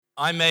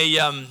I'm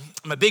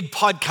a big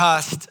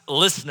podcast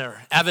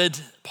listener, avid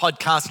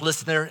podcast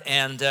listener,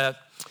 and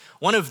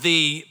one of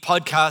the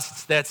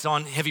podcasts that's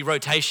on heavy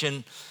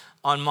rotation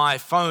on my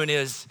phone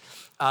is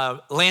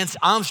Lance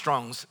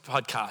Armstrong's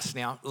podcast.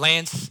 Now,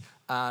 Lance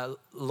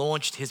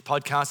launched his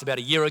podcast about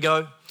a year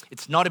ago.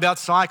 It's not about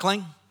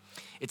cycling.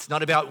 It's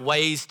not about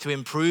ways to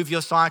improve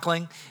your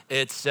cycling.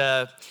 It's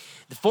the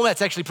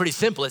format's actually pretty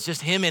simple. It's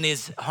just him in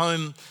his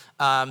home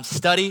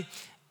study.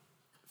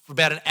 For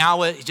about an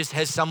hour, he just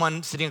has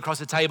someone sitting across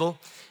the table,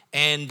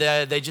 and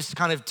they just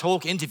kind of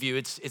talk, interview.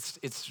 It's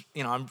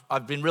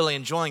I've been really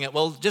enjoying it.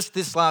 Well, just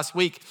this last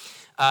week,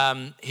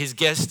 his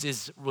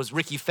guest was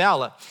Rickie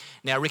Fowler.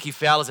 Now, Rickie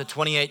Fowler is a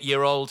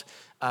 28-year-old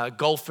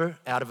golfer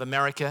out of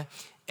America,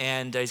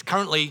 and he's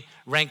currently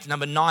ranked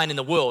number 9 in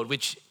the world,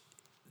 which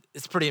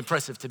is pretty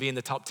impressive to be in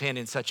the top 10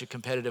 in such a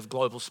competitive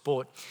global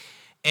sport.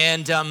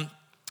 And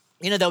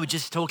they were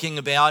just talking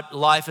about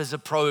life as a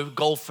pro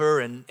golfer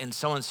and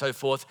so on and so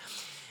forth.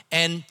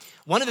 And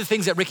one of the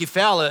things that Rickie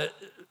Fowler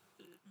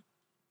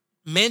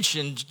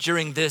mentioned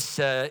during this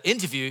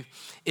interview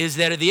is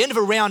that at the end of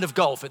a round of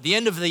golf, at the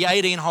end of the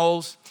 18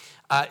 holes,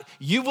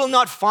 you will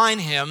not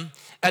find him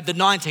at the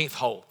 19th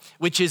hole,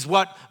 which is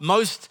what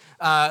most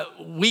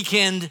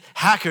weekend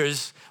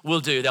hackers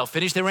will do. They'll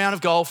finish their round of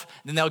golf,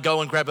 then they'll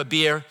go and grab a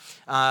beer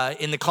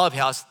in the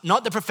clubhouse.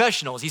 Not the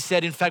professionals. He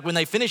said, in fact, when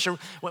I finish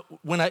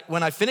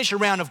a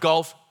round of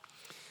golf,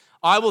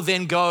 I will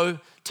then go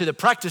to the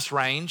practice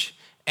range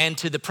and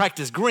to the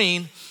practice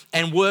green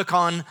and work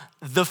on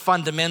the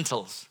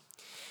fundamentals.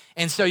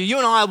 And so you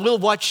and I will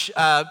watch,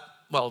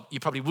 you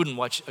probably wouldn't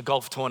watch a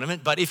golf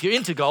tournament, but if you're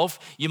into golf,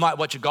 you might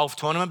watch a golf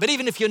tournament. But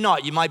even if you're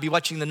not, you might be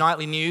watching the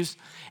nightly news,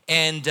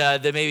 and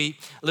there may be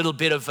a little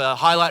bit of a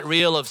highlight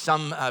reel of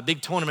some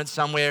big tournament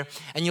somewhere,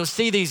 and you'll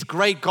see these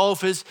great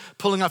golfers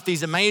pulling off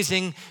these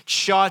amazing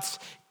shots,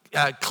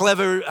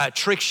 clever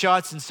trick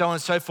shots, and so on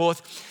and so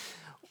forth.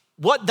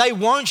 What they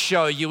won't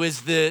show you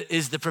is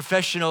the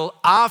professional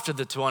after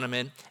the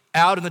tournament,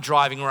 out in the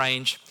driving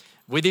range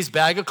with his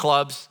bag of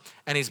clubs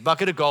and his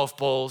bucket of golf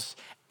balls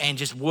and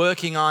just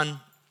working on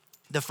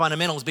the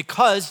fundamentals,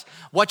 because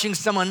watching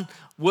someone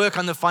work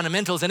on the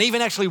fundamentals and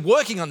even actually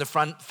working on the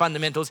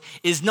fundamentals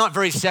is not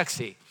very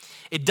sexy.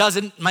 It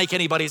doesn't make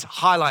anybody's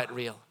highlight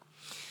reel.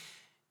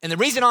 And the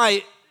reason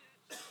I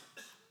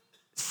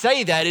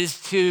say that is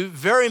to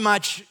very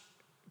much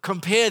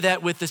compare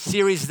that with the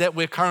series that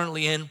we're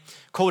currently in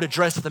called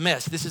Address the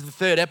Mess. This is the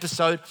 3rd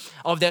episode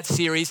of that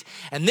series.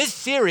 And this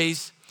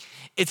series,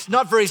 it's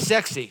not very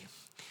sexy.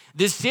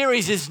 This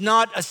series is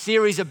not a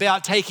series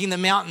about taking the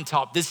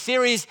mountaintop. This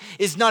series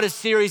is not a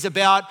series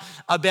about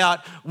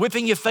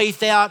whipping your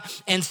faith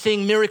out and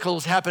seeing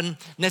miracles happen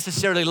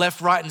necessarily left,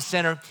 right, and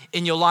center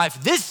in your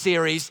life. This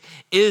series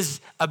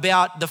is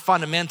about the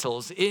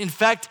fundamentals. In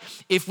fact,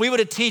 if we were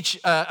to teach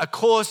a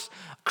course,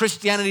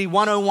 Christianity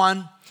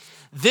 101,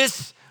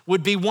 this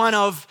would be one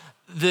of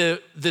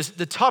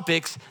the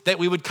topics that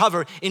we would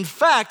cover. In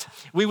fact,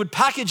 we would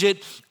package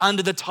it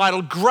under the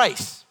title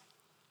Grace.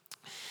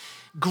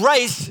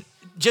 Grace,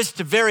 just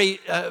to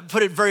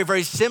put it very,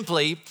 very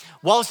simply,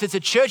 whilst it's a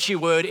churchy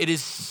word, it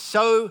is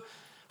so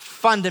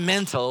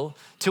fundamental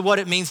to what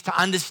it means to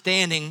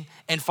understanding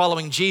and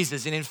following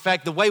Jesus. And in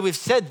fact, the way we've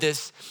said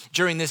this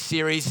during this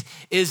series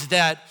is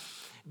that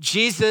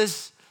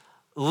Jesus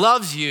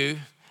loves you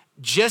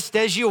just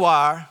as you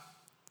are,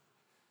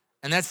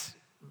 and that's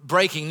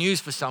breaking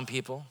news for some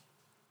people,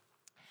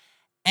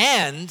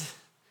 and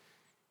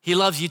he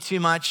loves you too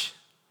much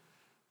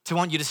to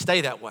want you to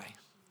stay that way.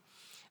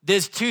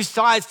 There's two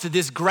sides to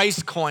this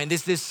grace coin.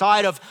 There's this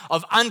side of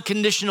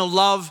unconditional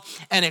love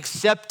and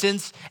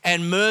acceptance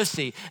and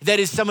mercy. That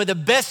is some of the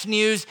best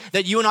news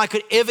that you and I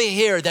could ever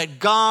hear, that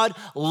God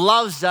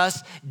loves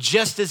us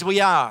just as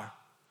we are.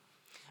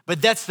 But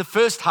that's the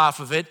first half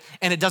of it,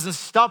 and it doesn't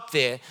stop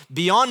there.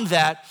 Beyond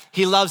that,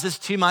 he loves us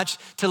too much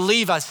to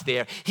leave us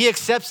there. He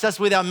accepts us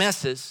with our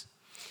messes,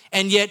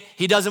 and yet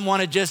he doesn't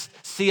want to just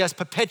see us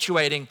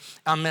perpetuating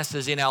our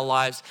messes in our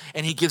lives,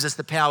 and he gives us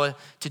the power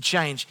to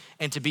change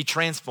and to be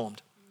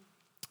transformed.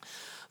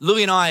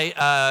 Louie and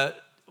I,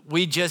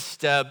 we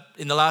just,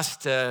 in the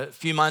last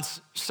few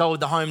months, sold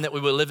the home that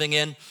we were living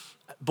in,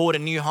 bought a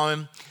new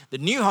home. The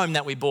new home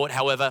that we bought,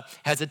 however,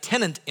 has a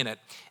tenant in it.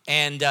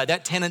 And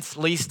that tenant's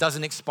lease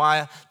doesn't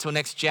expire till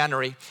next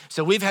January.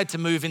 So we've had to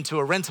move into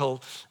a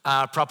rental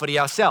property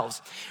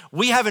ourselves.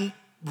 We haven't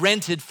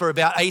rented for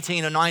about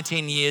 18 or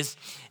 19 years.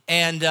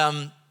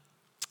 And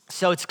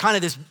so it's kind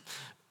of this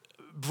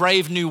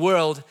brave new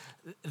world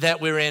that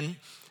we're in.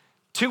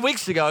 2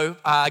 weeks ago,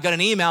 I got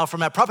an email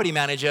from our property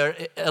manager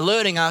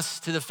alerting us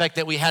to the fact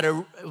that we had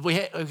a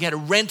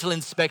rental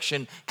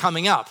inspection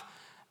coming up.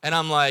 And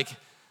I'm like,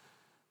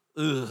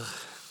 ugh.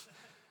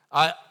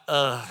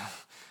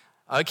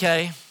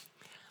 Okay.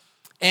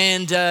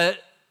 And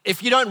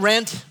if you don't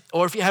rent,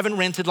 or if you haven't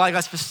rented like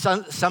us for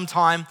some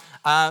time,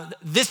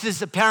 this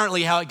is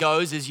apparently how it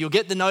goes, is you'll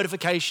get the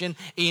notification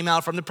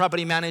email from the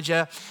property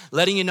manager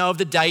letting you know of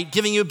the date,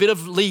 giving you a bit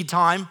of lead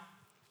time,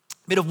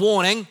 a bit of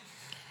warning,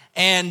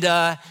 And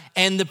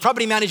the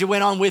property manager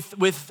went on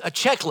with a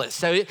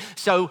checklist.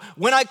 So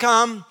when I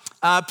come,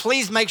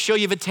 please make sure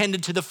you've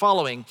attended to the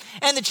following.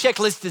 And the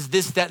checklist is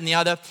this, that, and the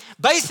other.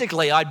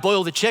 Basically, I'd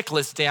boil the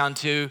checklist down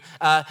to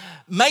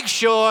make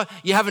sure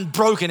you haven't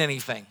broken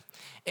anything.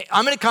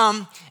 I'm gonna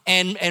come,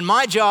 and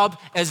my job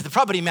as the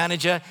property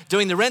manager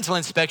doing the rental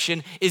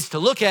inspection is to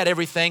look at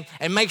everything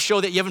and make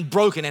sure that you haven't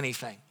broken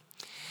anything.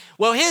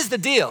 Well, here's the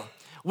deal.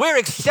 We're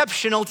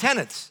exceptional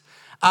tenants.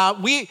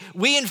 We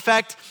in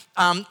fact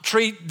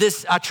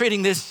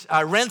treating this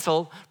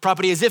rental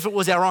property as if it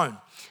was our own.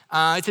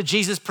 It's a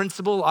Jesus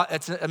principle.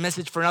 It's a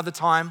message for another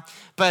time.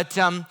 But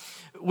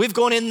we've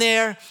gone in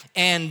there,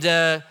 and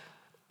the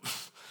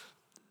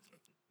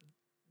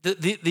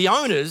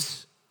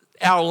owners,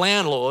 our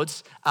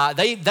landlords,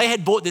 they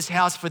had bought this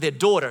house for their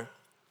daughter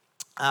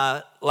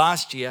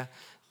last year.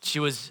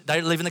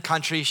 They live in the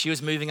country. She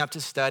was moving up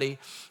to study,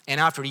 and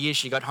after a year,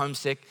 she got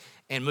homesick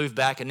and moved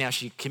back, and now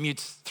she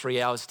commutes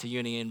 3 hours to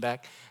uni and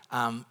back.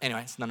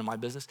 Anyway, it's none of my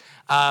business.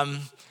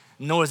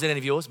 Nor is it any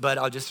of yours, but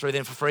I'll just throw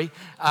them for free.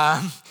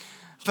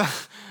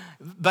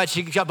 But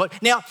she got.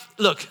 But now,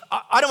 look,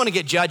 I don't want to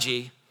get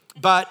judgy,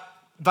 but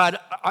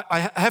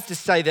I have to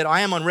say that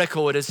I am on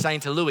record as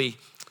saying to Louis,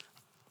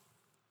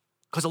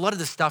 because a lot of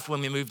the stuff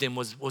when we moved in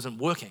wasn't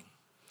working.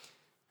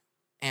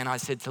 And I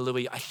said to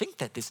Louis, I think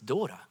that this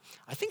daughter,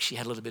 I think she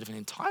had a little bit of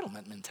an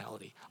entitlement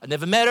mentality. I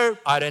never met her,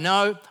 I don't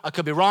know, I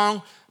could be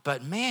wrong,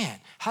 but man,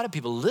 how do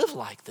people live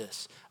like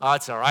this? Oh,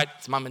 it's all right,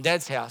 it's mum and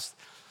dad's house.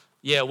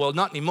 Yeah, well,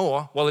 not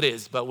anymore. Well, it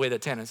is, but we're the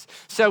tenants.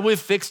 So we've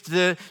fixed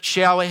the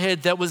shower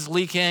head that was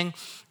leaking.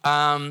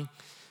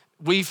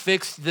 We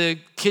fixed the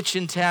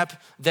kitchen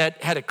tap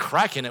that had a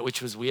crack in it,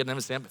 which was weird,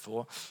 never seen it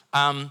before.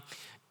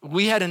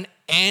 We had an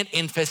ant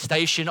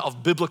infestation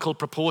of biblical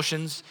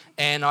proportions,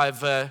 and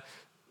I've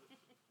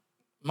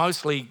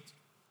mostly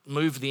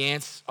moved the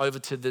ants over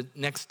to the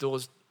next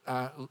door's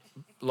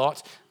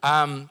lot.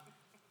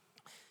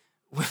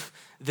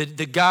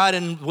 The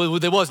garden, well,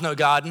 there was no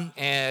garden,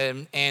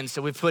 and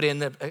so we put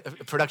in a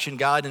production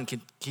garden and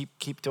can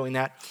keep doing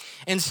that.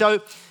 And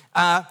so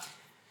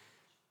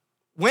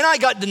when I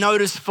got the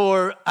notice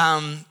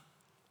from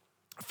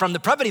the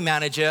property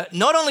manager,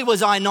 not only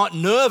was I not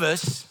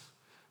nervous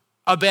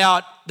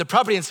about the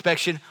property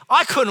inspection,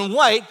 I couldn't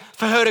wait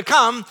for her to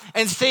come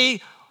and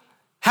see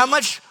how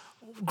much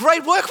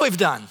great work we've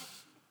done.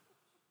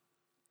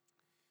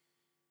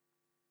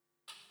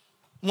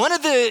 One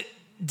of the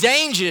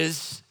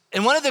dangers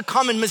and one of the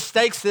common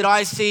mistakes that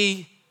I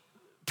see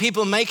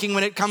people making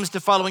when it comes to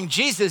following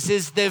Jesus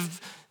is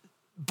they've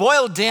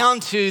boiled down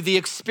to the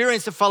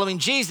experience of following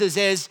Jesus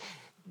as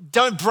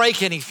don't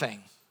break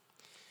anything,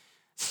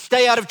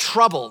 stay out of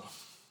trouble,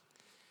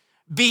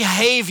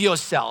 behave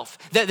yourself.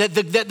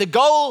 That the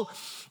goal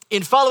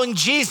in following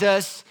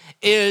Jesus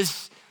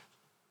is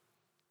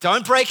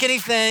don't break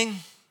anything,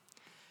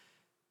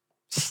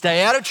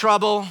 stay out of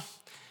trouble,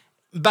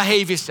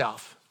 behave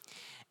yourself.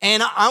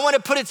 And I want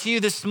to put it to you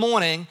this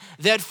morning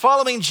that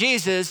following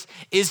Jesus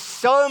is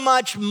so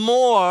much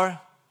more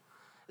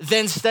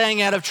than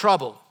staying out of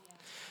trouble,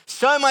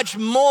 so much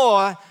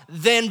more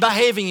than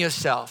behaving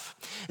yourself.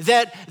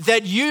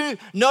 That you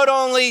not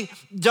only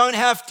don't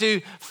have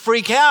to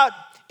freak out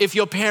if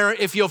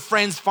your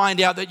friends find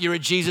out that you're a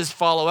Jesus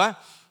follower,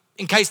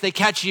 in case they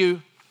catch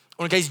you,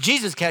 or in case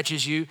Jesus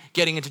catches you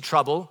getting into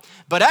trouble,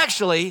 but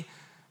actually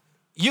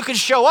you can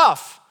show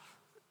off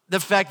the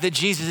fact that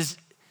Jesus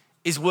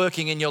is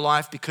working in your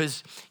life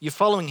because you're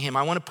following him.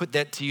 I want to put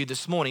that to you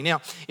this morning.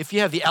 Now, if you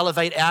have the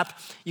Elevate app,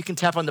 you can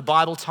tap on the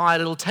Bible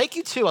title. It'll take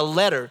you to a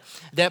letter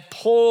that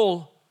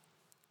Paul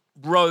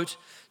wrote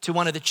to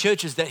one of the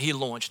churches that he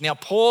launched. Now,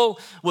 Paul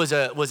was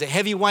a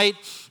heavyweight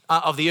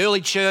of the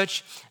early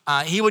church.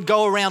 He would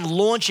go around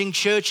launching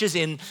churches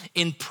in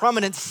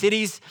prominent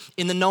cities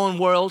in the known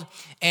world,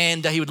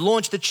 and he would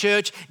launch the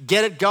church,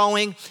 get it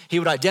going. He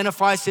would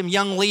identify some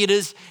young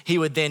leaders. He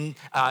would then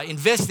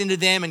invest into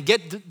them and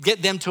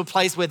get them to a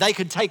place where they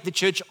could take the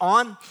church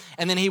on,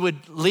 and then he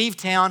would leave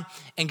town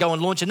and go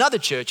and launch another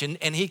church,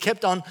 and he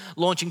kept on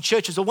launching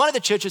churches. So one of the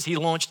churches he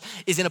launched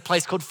is in a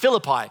place called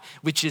Philippi,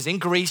 which is in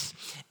Greece,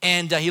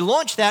 and he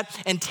launched that,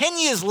 and 10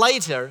 years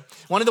later,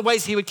 one of the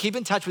ways he would keep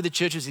in touch with the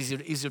churches is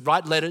he would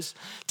write letters.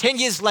 10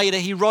 years later,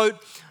 he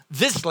wrote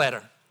this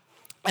letter,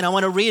 and I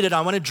want to read it. I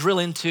want to drill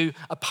into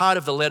a part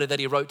of the letter that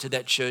he wrote to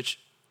that church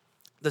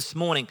this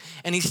morning,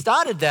 and he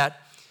started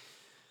that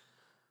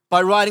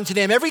by writing to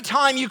them, "Every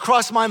time you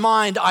cross my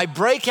mind, I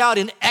break out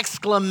in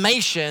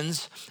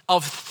exclamations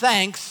of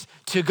thanks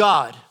to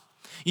God."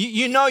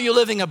 You know you're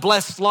living a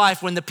blessed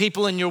life when the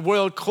people in your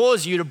world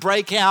cause you to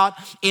break out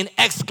in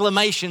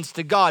exclamations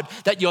to God,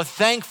 that you're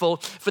thankful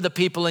for the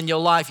people in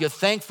your life. You're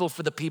thankful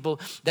for the people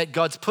that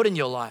God's put in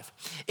your life.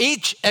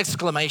 Each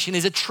exclamation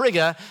is a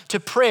trigger to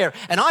prayer.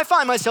 And I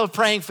find myself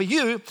praying for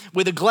you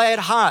with a glad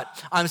heart.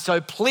 I'm so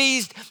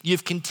pleased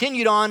you've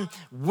continued on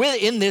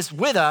in this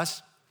with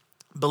us,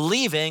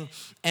 believing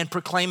and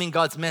proclaiming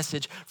God's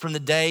message from the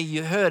day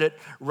you heard it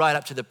right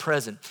up to the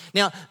present.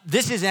 Now,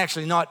 this is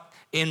actually not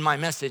in my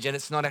message, and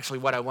it's not actually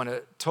what I want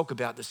to talk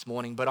about this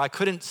morning, but I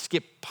couldn't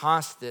skip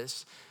past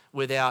this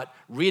without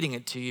reading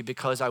it to you,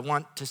 because I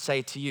want to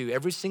say to you,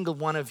 every single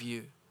one of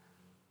you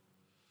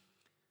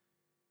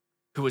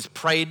who has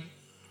prayed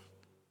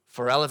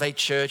for Elevate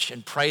Church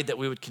and prayed that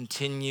we would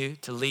continue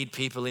to lead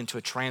people into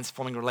a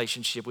transforming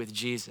relationship with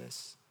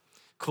Jesus,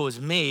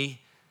 caused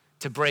me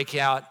to break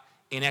out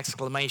in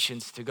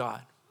exclamations to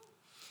God.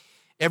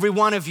 Every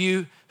one of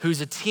you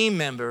who's a team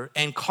member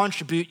and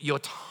contribute your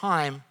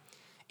time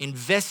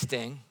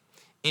investing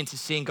into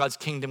seeing God's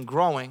kingdom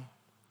growing,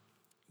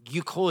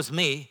 you cause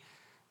me,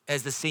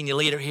 as the senior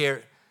leader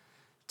here,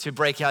 to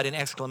break out in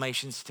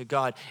exclamations to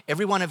God.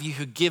 Every one of you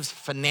who gives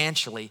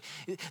financially,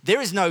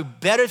 there is no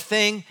better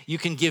thing you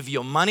can give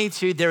your money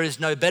to. There is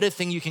no better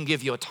thing you can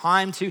give your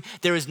time to.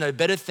 There is no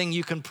better thing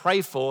you can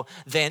pray for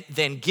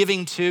than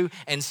giving to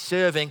and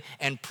serving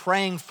and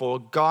praying for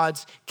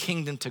God's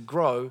kingdom to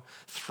grow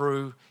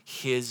through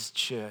his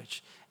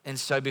church. And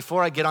so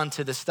before I get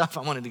onto the stuff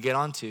I wanted to get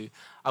onto,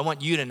 I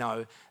want you to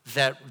know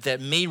that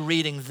me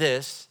reading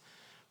this,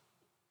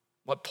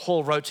 what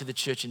Paul wrote to the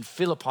church in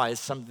Philippi,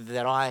 is something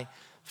that I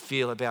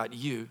feel about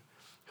you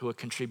who are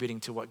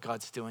contributing to what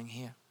God's doing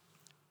here.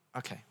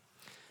 Okay,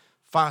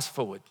 fast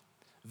forward,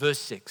 verse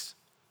 6.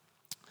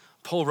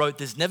 Paul wrote,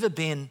 "There's never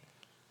been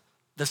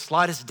the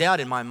slightest doubt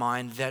in my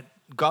mind that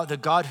God, the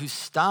God who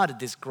started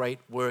this great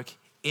work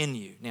in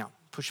you." Now,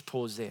 push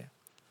pause there.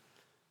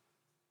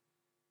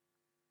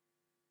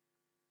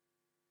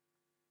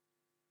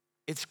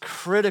 It's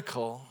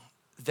critical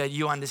that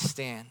you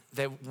understand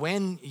that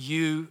when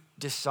you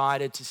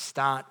decided to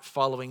start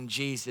following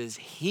Jesus,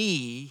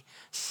 he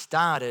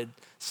started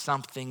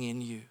something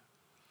in you.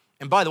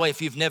 And by the way, if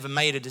you've never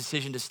made a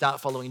decision to start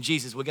following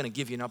Jesus, we're going to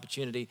give you an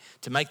opportunity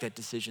to make that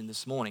decision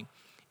this morning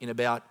in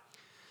about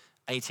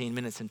 18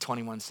 minutes and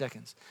 21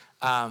 seconds.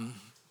 Don't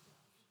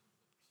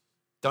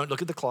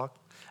look at the clock.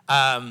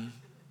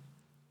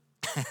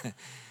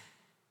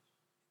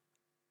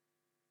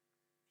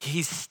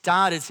 He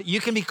started,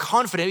 you can be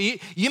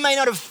confident. You may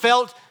not have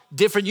felt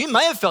different. You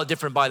may have felt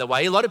different, by the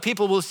way. A lot of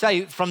people will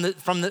say from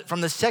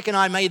the second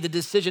I made the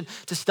decision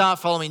to start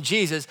following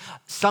Jesus,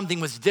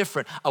 something was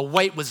different. A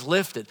weight was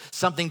lifted.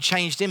 Something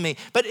changed in me.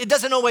 But it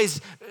doesn't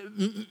always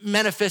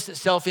manifest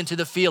itself into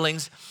the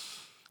feelings.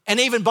 And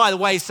even, by the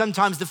way,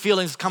 sometimes the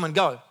feelings come and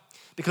go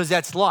because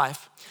that's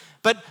life.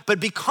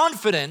 But be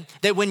confident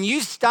that when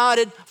you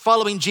started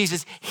following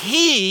Jesus,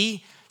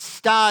 he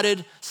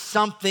started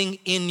something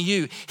in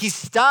you. He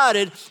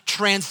started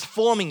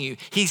transforming you.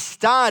 He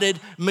started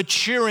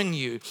maturing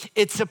you.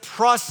 It's a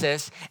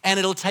process and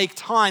it'll take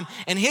time.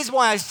 And here's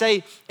why I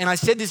say, and I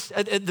said this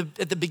at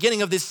the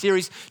beginning of this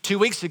series 2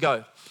 weeks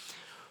ago,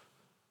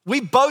 we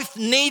both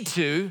need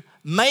to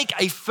make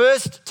a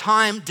first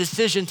time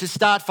decision to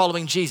start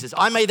following Jesus.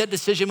 I made that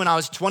decision when I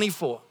was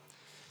 24.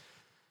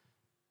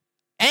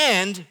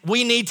 And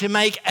we need to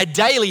make a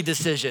daily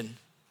decision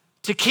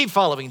to keep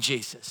following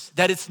Jesus.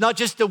 That it's not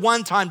just a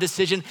one-time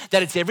decision,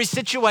 that it's every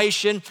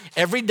situation,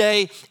 every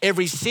day,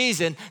 every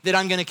season that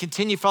I'm going to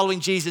continue following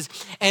Jesus.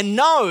 And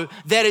know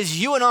that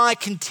as you and I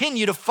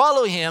continue to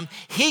follow him,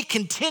 he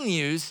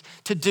continues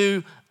to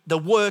do the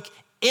work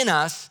in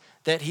us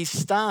that he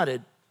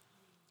started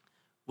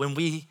when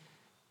we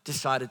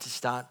decided to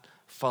start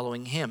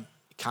following him.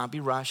 It can't be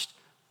rushed,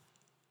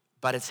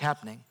 but it's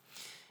happening.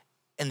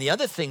 And the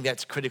other thing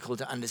that's critical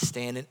to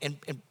understand,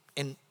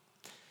 and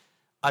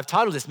I've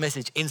titled this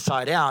message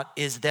Inside Out,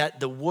 is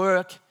that the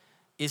work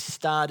is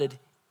started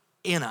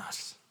in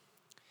us.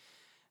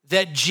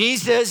 That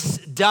Jesus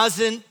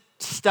doesn't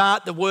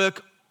start the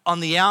work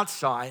on the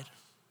outside.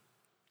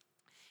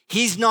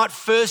 He's not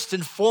first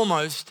and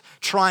foremost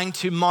trying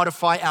to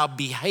modify our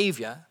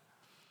behavior.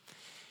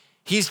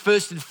 He's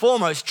first and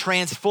foremost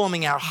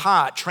transforming our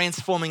heart,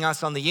 transforming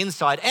us on the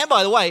inside. And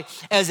by the way,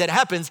 as that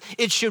happens,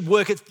 it should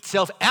work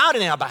itself out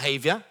in our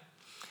behavior.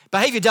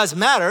 Behavior does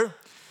matter.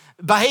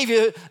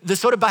 Behavior, the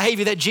sort of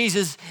behavior that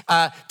Jesus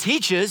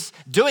teaches,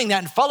 doing that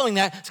and following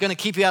that, is going to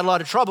keep you out of a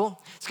lot of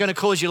trouble. It's going to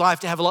cause your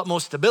life to have a lot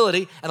more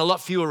stability and a lot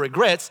fewer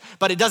regrets,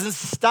 but it doesn't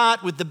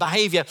start with the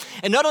behavior.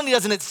 And not only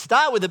doesn't it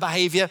start with the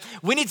behavior,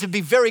 we need to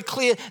be very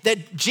clear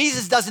that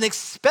Jesus doesn't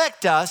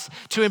expect us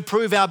to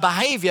improve our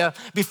behavior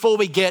before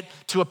we get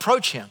to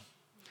approach him.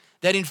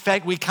 That in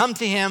fact, we come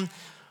to him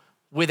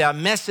with our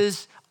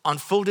messes on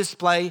full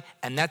display,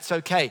 and that's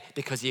okay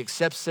because he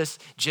accepts us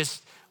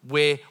just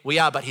where we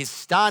are. But his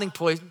starting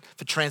point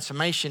for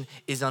transformation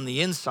is on the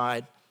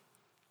inside,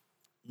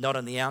 not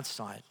on the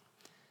outside.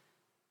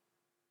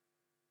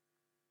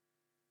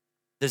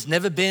 There's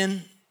never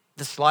been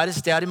the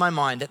slightest doubt in my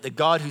mind that the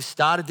God who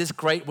started this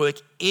great work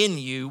in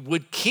you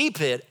would keep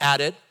it at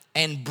it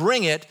and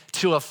bring it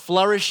to a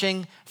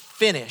flourishing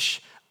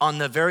finish on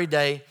the very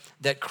day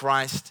that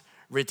Christ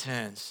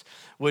returns.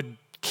 Would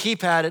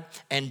keep at it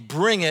and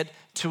bring it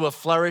to a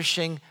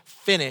flourishing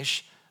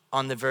finish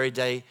on the very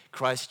day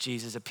Christ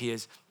Jesus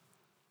appears.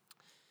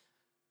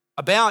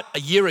 About a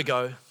year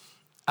ago,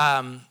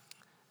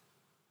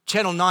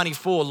 Channel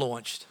 94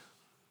 launched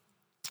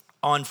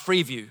on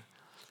Freeview.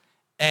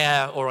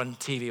 or on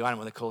TV, I don't know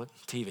what they call it,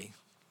 TV.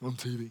 On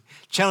TV.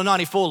 Channel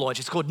 94 launch,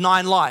 it's called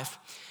 9 Life.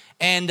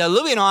 And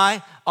Louis and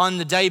I, on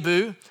the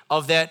debut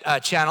of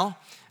that channel,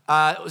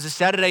 it was a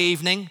Saturday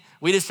evening,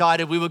 we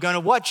decided we were going to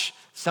watch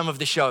some of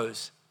the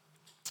shows.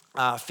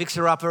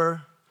 Fixer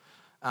Upper,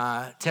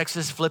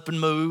 Texas Flip and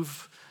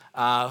Move,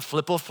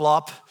 Flip or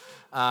Flop,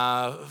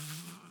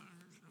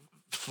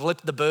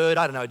 Flip the Bird,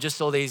 I don't know,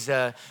 just all these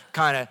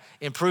kind of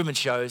improvement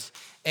shows.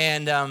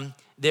 And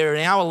they're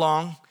an hour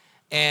long,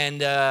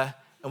 and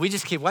we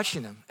just keep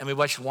watching them. And we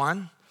watch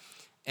one,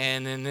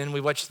 and then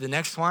we watch the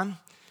next one,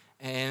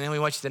 and then we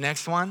watch the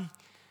next one.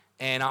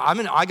 And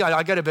I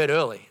got to bed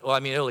early. Well, I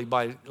mean early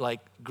by like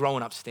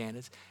grown-up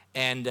standards,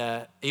 and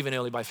even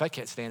early by fat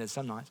cat standards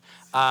some nights.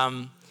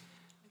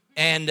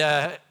 And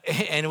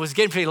it was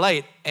getting pretty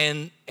late,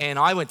 and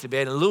I went to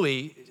bed, and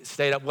Louis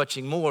stayed up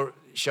watching more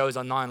shows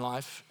on 9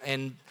 Life.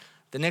 And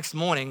the next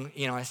morning,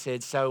 I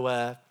said,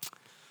 so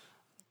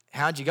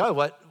how'd you go?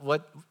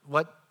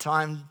 What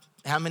time,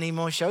 how many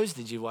more shows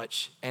did you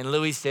watch? And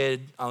Louis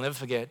said, I'll never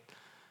forget,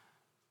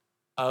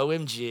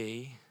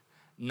 OMG,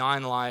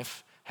 9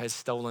 Life has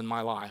stolen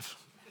my life.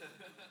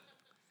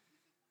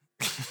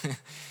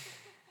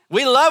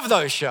 We love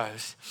those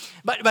shows.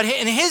 But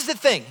here's the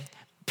thing.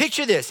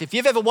 Picture this. If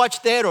you've ever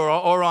watched that or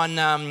on,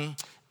 I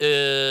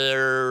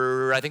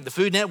think the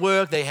Food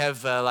Network, they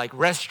have like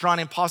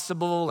Restaurant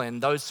Impossible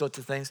and those sorts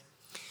of things.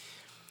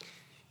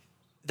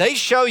 They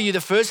show you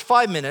the first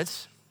 5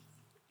 minutes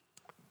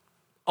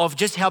of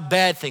just how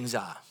bad things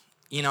are.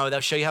 They'll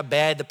show you how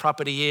bad the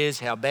property is,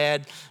 how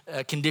bad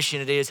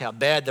condition it is, how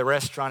bad the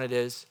restaurant it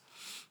is.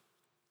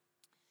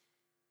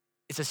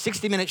 It's a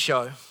 60-minute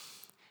show,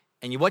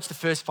 and you watch the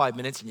first 5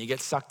 minutes and you get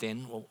sucked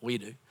in. Well, we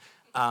do.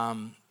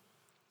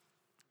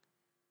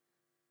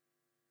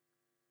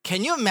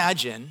 Can you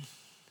imagine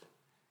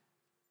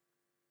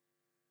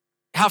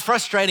how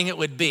frustrating it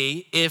would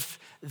be if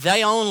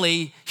they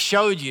only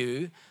showed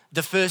you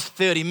the first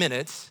 30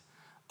 minutes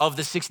of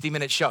the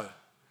 60-minute show?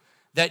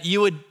 That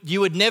you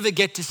would never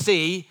get to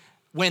see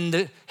when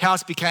the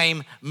house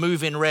became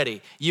move-in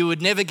ready. You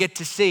would never get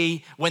to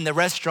see when the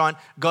restaurant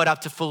got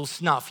up to full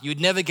snuff. You'd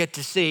never get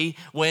to see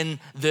when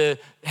the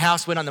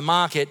house went on the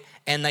market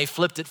and they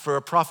flipped it for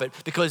a profit,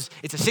 because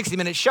it's a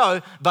 60-minute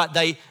show, but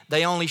they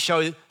only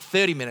show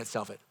 30 minutes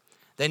of it.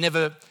 They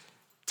never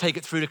take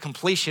it through to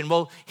completion.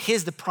 Well,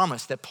 here's the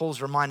promise that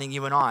Paul's reminding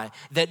you and I,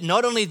 that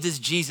not only does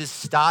Jesus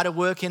start a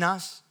work in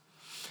us,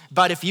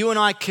 but if you and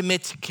I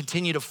commit to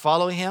continue to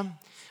follow him,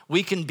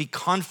 we can be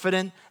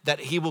confident that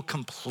he will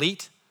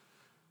complete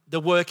the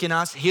work in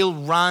us. He'll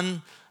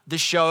run the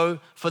show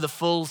for the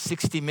full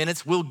 60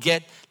 minutes. We'll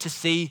get to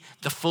see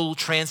the full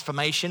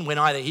transformation when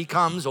either he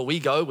comes or we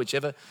go,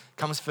 whichever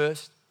comes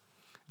first.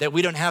 That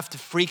we don't have to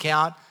freak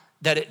out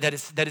that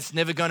it's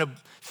never going to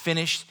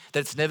finish, that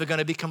it's never going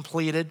to be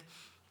completed.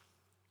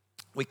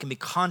 We can be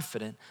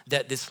confident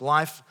that this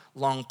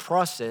lifelong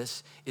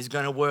process is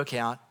going to work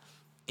out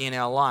in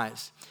our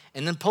lives.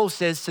 And then Paul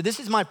says, so this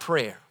is my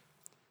prayer.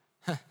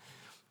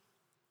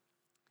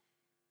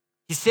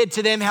 He said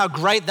to them how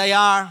great they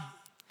are.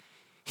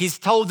 He's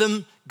told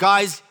them,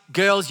 guys,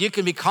 girls, you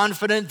can be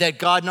confident that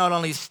God not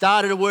only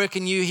started a work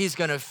in you, he's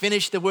going to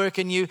finish the work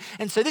in you.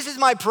 And so this is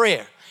my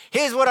prayer.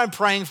 Here's what I'm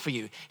praying for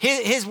you.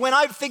 Here's when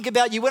I think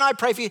about you, when I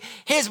pray for you,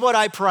 here's what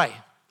I pray.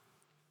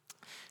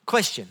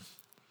 Question.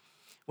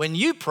 When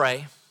you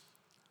pray,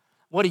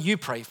 what do you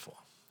pray for?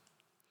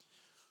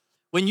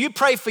 When you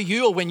pray for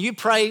you or when you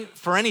pray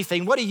for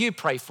anything, what do you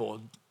pray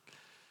for?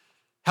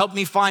 Help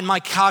me find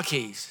my car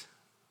keys.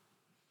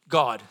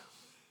 God.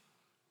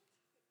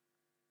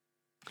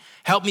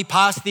 Help me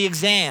pass the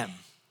exam.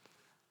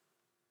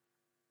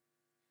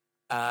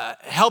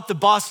 Help the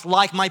boss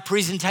like my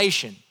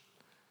presentation.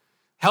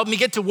 Help me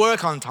get to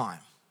work on time.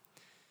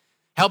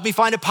 Help me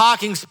find a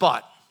parking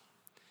spot.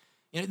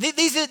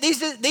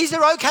 These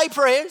are okay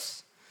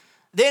prayers.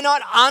 They're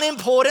not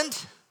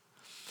unimportant.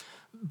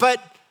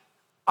 But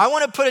I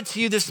want to put it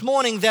to you this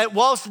morning that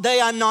whilst they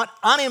are not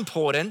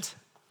unimportant,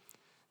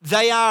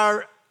 they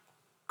are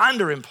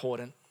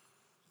underimportant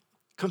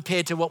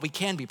compared to what we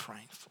can be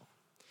praying for,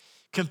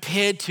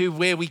 compared to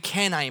where we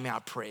can aim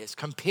our prayers,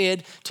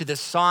 compared to the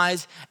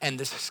size and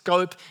the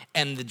scope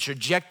and the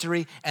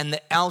trajectory and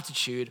the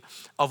altitude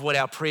of what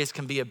our prayers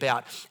can be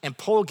about. And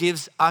Paul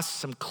gives us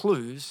some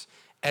clues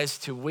as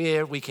to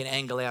where we can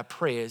angle our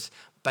prayers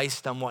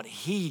based on what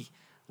he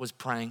was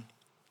praying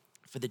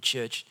for the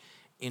church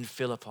in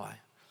Philippi.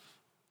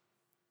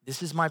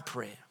 This is my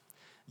prayer,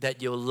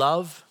 that your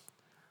love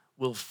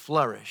will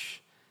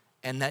flourish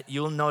and that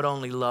you'll not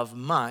only love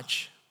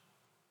much,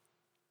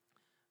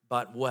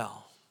 but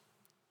well.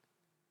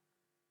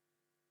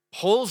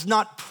 Paul's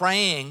not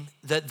praying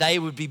that they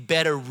would be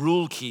better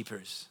rule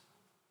keepers,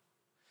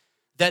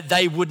 that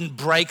they wouldn't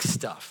break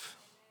stuff,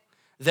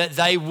 that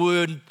they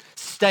would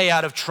stay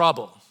out of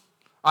trouble.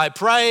 I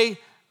pray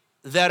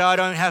that I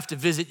don't have to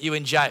visit you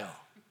in jail.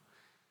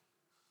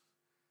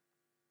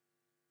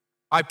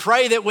 I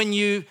pray that when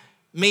you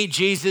meet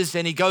Jesus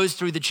and he goes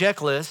through the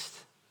checklist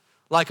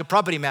like a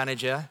property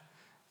manager,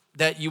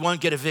 that you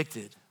won't get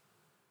evicted.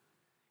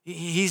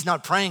 He's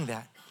not praying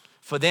that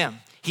for them.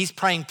 He's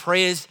praying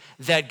prayers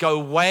that go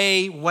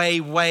way,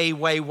 way, way,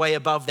 way, way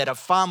above that, are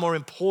far more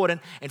important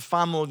and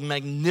far more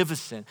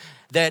magnificent.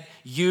 That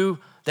your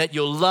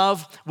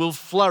love will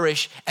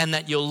flourish, and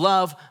that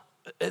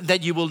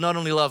that you will not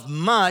only love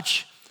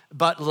much,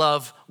 but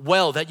love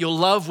well. That your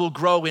love will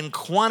grow in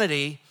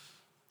quantity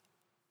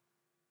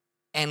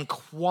and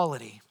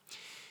quality.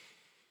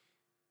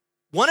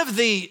 One of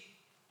the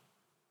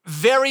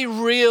very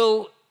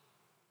real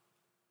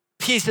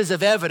pieces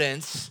of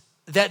evidence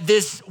that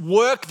this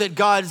work that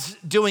God's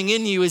doing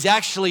in you is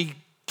actually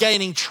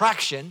gaining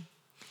traction,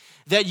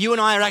 that you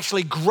and I are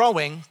actually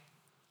growing,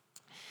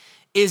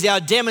 is our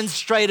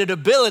demonstrated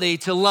ability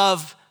to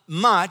love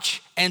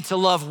much and to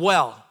love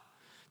well,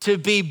 to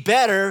be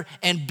better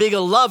and bigger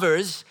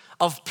lovers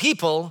of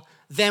people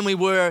than we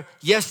were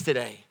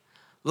yesterday,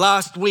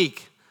 last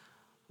week,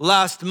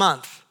 last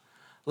month,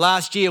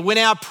 last year. When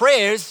our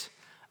prayers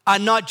are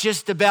not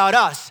just about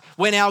us,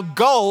 when our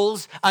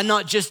goals are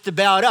not just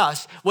about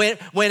us, when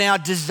our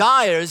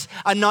desires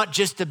are not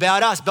just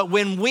about us, but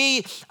when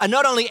we are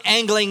not only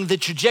angling the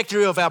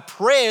trajectory of our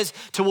prayers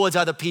towards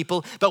other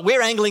people, but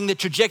we're angling the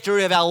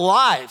trajectory of our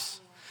lives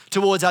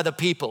towards other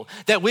people,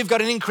 that we've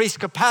got an increased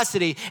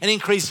capacity, an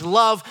increased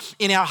love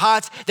in our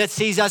hearts that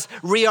sees us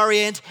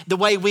reorient the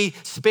way we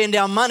spend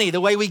our money, the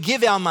way we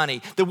give our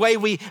money, the way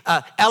we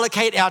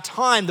allocate our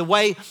time,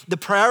 the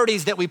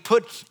priorities that we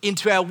put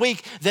into our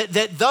week, that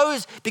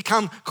those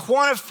become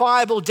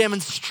quantifiable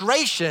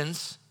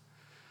demonstrations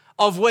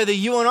of whether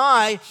you and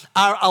I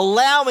are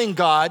allowing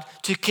God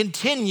to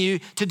continue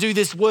to do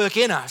this work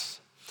in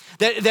us.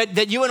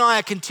 That you and I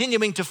are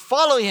continuing to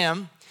follow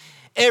Him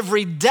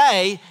every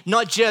day,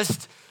 not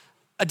just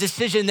a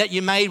decision that you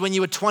made when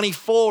you were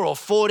 24 or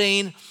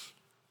 14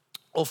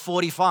 or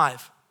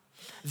 45.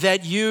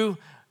 That you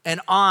and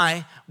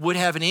I would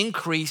have an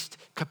increased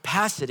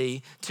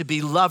capacity to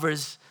be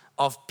lovers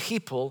of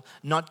people,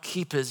 not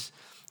keepers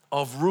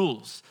of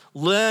rules.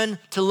 Learn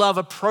to love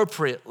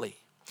appropriately.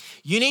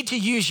 You need to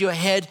use your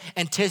head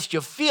and test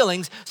your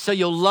feelings so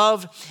your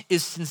love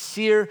is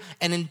sincere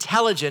and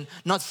intelligent,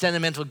 not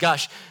sentimental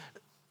gush.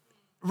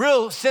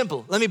 Real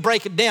simple. Let me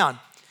break it down.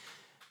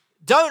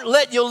 Don't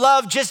let your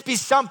love just be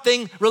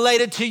something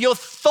related to your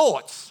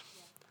thoughts.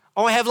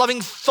 Oh, I have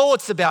loving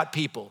thoughts about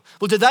people.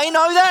 Well, do they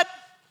know that?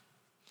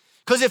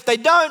 Because if they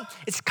don't,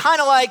 it's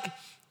kind of like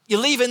you're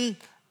leaving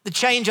the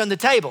change on the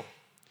table.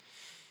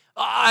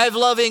 I have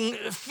loving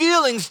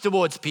feelings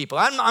towards people.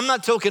 I'm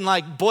not talking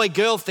like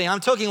boy-girl thing. I'm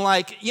talking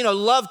like,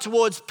 love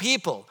towards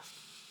people.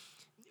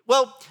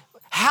 Well,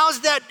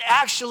 how's that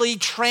actually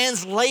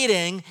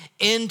translating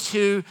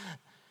into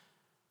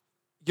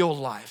your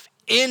life,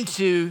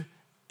 into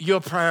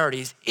your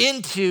priorities,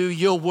 into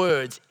your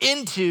words,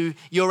 into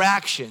your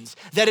actions?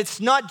 That it's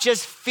not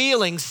just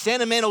feeling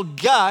sentimental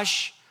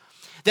gush,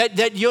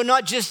 that you're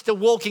not just a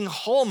walking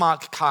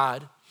Hallmark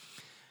card,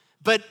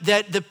 but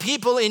that the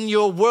people in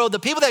your world, the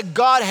people that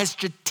God has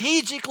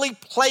strategically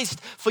placed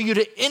for you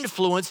to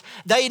influence,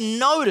 they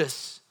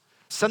notice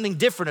something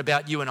different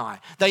about you and I.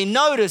 They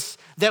notice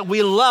that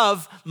we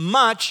love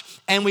much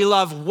and we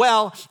love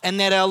well, and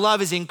that our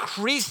love is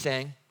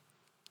increasing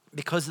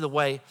because of the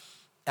way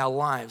our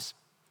lives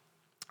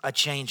are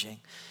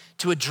changing.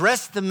 To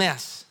address the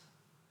mess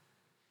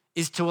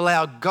is to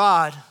allow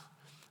God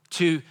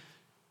to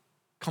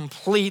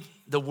complete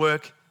the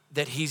work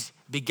that He's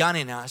begun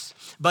in us.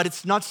 But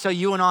it's not so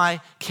you and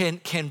I can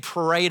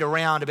parade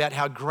around about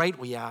how great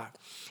we are.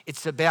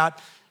 It's about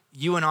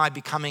you and I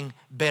becoming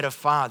better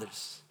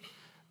fathers,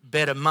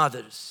 better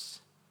mothers,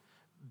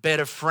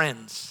 better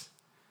friends,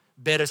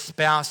 better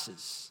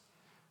spouses,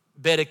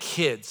 better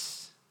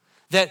kids.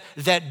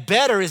 That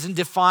better isn't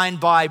defined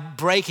by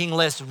breaking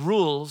less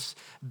rules.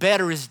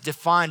 Better is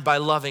defined by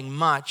loving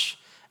much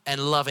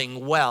and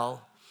loving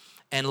well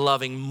and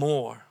loving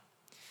more.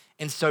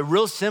 And so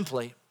real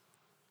simply,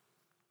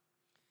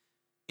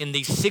 in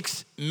the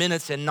 6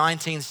 minutes and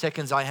 19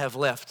 seconds I have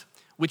left,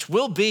 which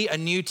will be a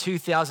new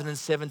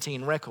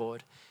 2017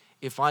 record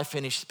if I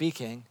finish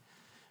speaking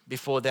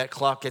before that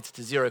clock gets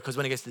to zero, because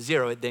when it gets to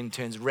zero, it then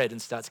turns red and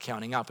starts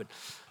counting up.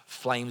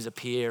 Flames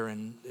appear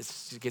and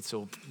it gets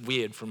all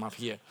weird from up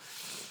here.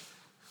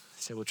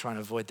 So we're trying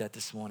to avoid that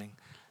this morning.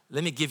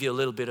 Let me give you a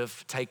little bit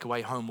of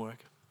takeaway homework.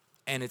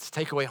 And it's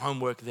takeaway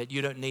homework that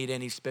you don't need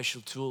any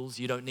special tools.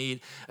 You don't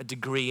need a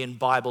degree in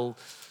Bible.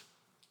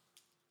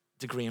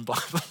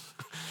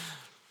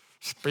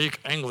 Speak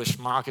English,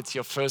 Mark. It's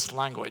your first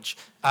language.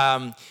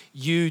 This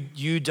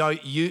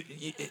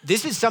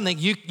is something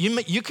you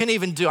can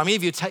even do. I mean,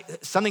 if you take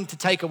something to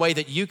take away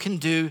that you can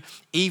do,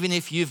 even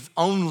if you've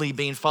only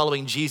been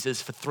following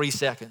Jesus for 3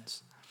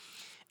 seconds,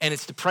 and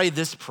it's to pray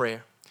this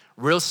prayer.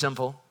 Real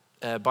simple.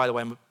 By the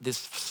way, this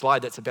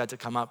slide that's about to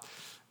come up.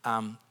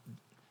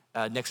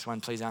 Next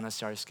one, please, Anna.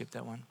 Sorry, skip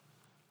that one.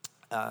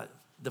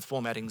 The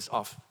formatting's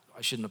off.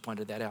 I shouldn't have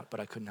pointed that out, but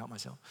I couldn't help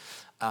myself.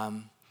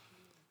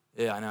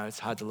 Yeah, I know, it's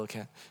hard to look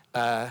at.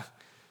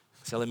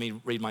 So let me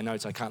read my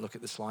notes. I can't look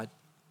at the slide.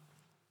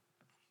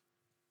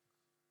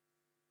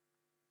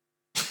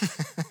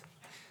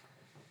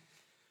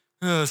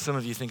 Oh, some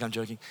of you think I'm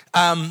joking.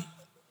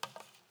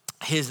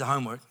 Here's the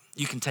homework.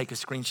 You can take a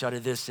screenshot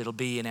of this. It'll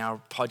be in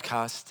our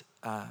podcast.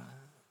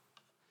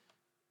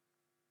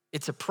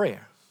 It's a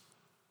prayer.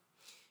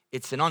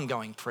 It's an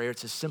ongoing prayer.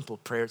 It's a simple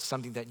prayer. It's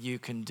something that you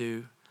can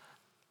do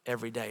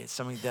every day. It's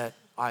something that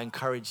I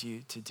encourage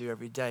you to do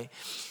every day.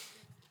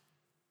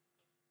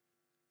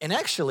 And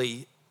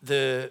actually,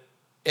 the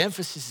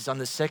emphasis is on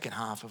the second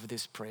half of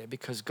this prayer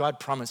because God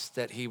promised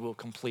that he will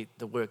complete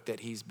the work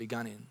that he's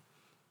begun in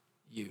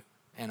you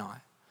and I.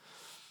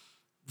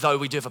 Though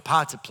we do have a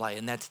part to play,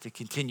 and that's to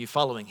continue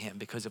following him,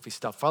 because if we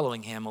stop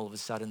following him, all of a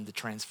sudden the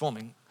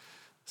transforming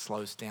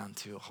slows down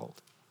to a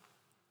halt.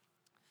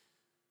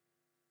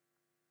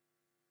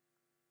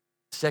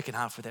 Second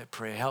half of that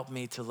prayer, help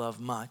me to love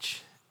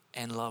much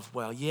and love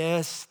well.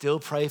 Yes, still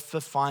pray for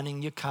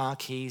finding your car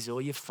keys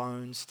or your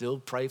phone. Still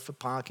pray for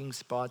parking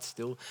spots.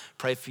 Still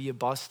pray for your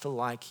boss to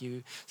like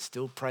you.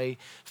 Still pray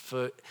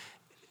for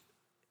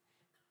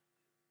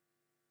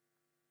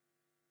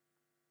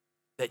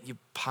that you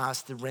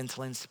pass the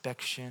rental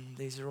inspection.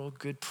 These are all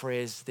good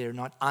prayers. They're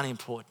not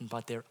unimportant,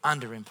 but they're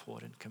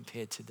underimportant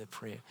compared to the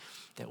prayer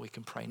that we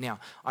can pray.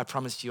 Now, I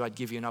promised you I'd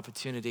give you an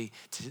opportunity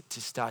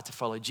to start to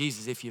follow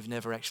Jesus if you've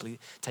never actually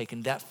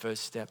taken that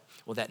first step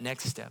or that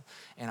next step.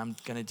 And I'm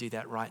going to do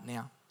that right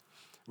now.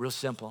 Real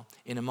simple.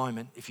 In a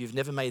moment, if you've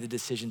never made the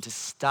decision to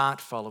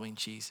start following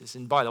Jesus,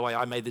 and by the way,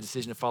 I made the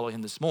decision to follow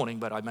him this morning,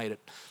 but I made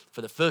it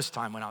for the first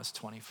time when I was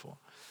 24.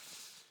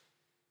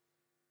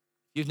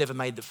 You've never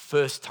made the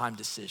first time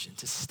decision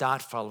to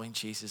start following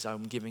Jesus, I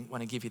want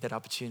to give you that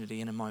opportunity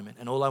in a moment.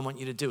 And all I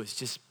want you to do is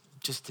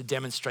just to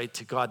demonstrate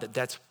to God that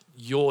that's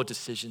your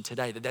decision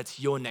today, that that's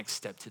your next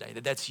step today,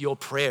 that that's your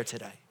prayer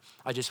today.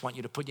 I just want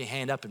you to put your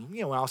hand up and,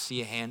 I'll see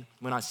your hand.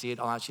 When I see it,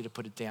 I'll ask you to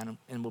put it down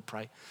and we'll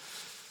pray.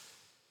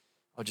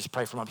 I'll just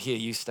pray from up here.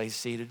 You stay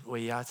seated where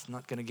you are. It's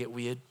not going to get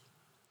weird.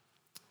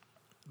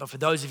 But for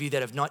those of you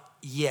that have not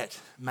yet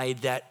made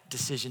that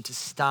decision to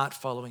start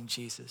following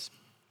Jesus,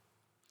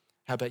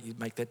 how about you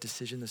make that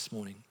decision this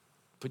morning?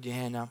 Put your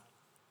hand up.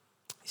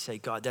 You say,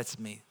 God, that's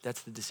me.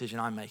 That's the decision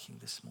I'm making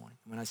this morning.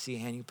 When I see a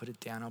hand, you put it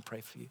down. I'll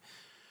pray for you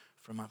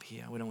from up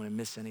here. We don't want to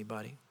miss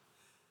anybody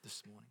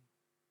this morning.